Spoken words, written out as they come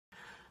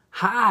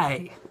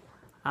Hi,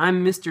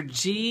 I'm Mr.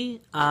 G.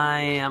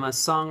 I am a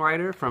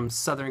songwriter from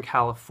Southern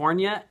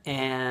California,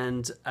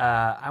 and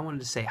I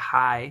wanted to say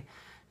hi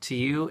to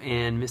you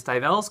in Miss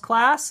Divel's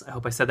class. I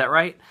hope I said that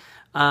right.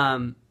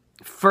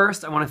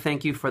 First, I want to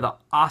thank you for the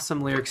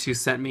awesome lyrics you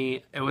sent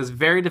me. It was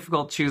very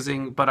difficult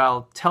choosing, but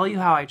I'll tell you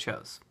how I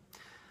chose.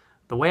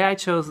 The way I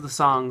chose the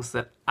songs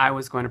that I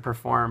was going to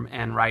perform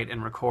and write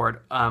and record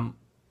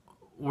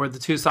were the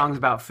two songs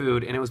about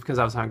food, and it was because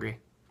I was hungry.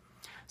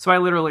 So I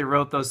literally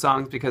wrote those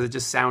songs because it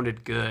just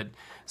sounded good.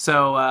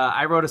 So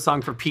I wrote a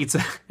song for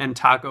pizza and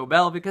Taco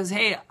Bell because,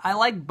 hey, I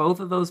like both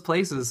of those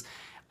places.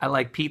 I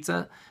like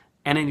pizza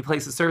and any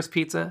place that serves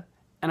pizza,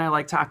 and I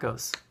like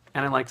tacos,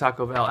 and I like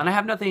Taco Bell. And I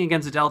have nothing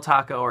against Del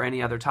Taco or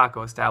any other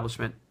taco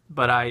establishment,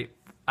 but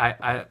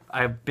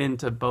I've been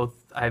to both.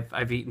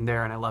 I've eaten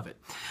there and I love it.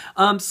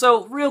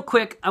 So real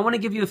quick, I want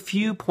to give you a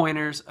few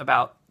pointers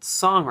about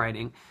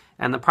songwriting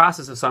and the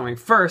process of songwriting.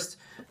 First,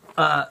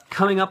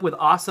 coming up with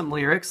awesome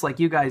lyrics like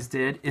you guys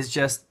did is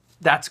just,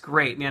 that's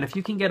great, man. If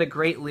you can get a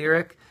great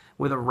lyric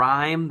with a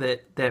rhyme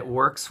that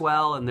works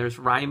well and there's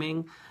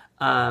rhyming,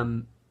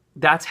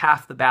 that's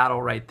half the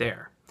battle right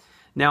there.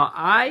 Now,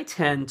 I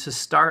tend to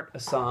start a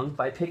song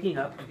by picking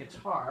up a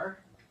guitar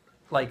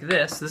like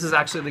this. This is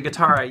actually the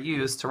guitar I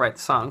use to write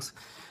the songs.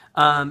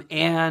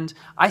 And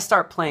I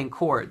start playing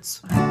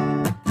chords.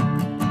 And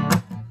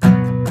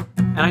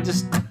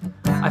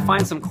I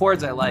find some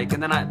chords I like,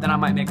 and then I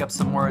might make up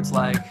some words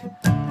like,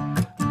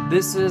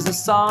 this is a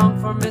song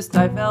for Miss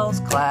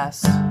Divel's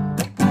class,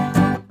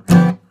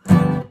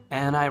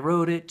 and I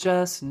wrote it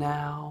just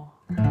now.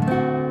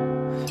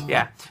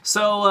 Yeah,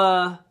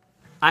 so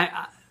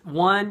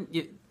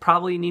you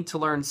probably need to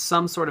learn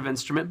some sort of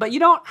instrument, but you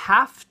don't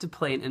have to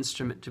play an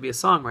instrument to be a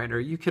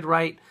songwriter.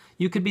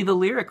 You could be the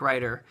lyric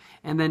writer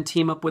and then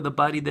team up with a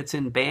buddy that's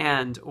in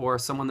band or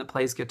someone that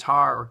plays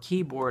guitar or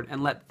keyboard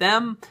and let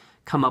them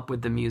come up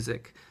with the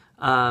music.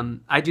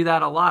 I do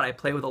that a lot. I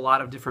play with a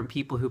lot of different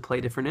people who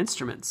play different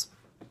instruments.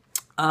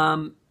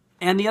 And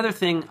the other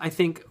thing, I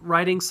think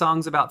writing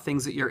songs about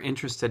things that you're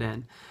interested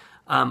in.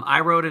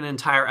 I wrote an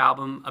entire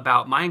album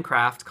about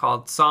Minecraft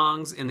called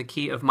Songs in the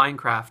Key of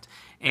Minecraft.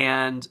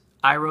 And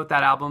I wrote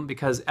that album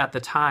because at the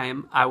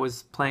time I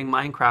was playing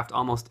Minecraft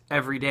almost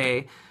every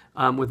day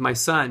with my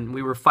son.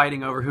 We were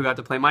fighting over who got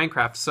to play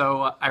Minecraft.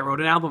 So I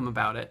wrote an album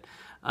about it.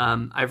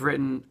 I've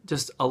written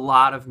just a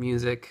lot of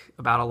music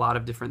about a lot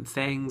of different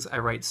things. I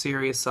write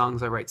serious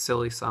songs, I write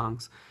silly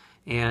songs,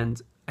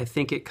 and I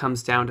think it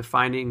comes down to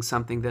finding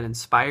something that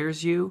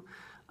inspires you,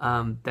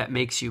 that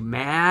makes you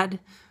mad,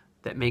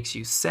 that makes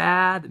you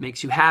sad, that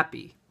makes you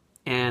happy,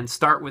 and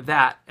start with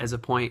that as a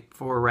point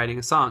for writing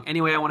a song.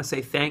 Anyway, I want to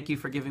say thank you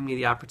for giving me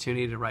the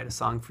opportunity to write a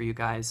song for you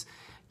guys.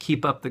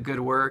 Keep up the good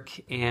work,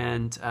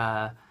 and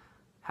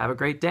have a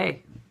great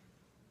day.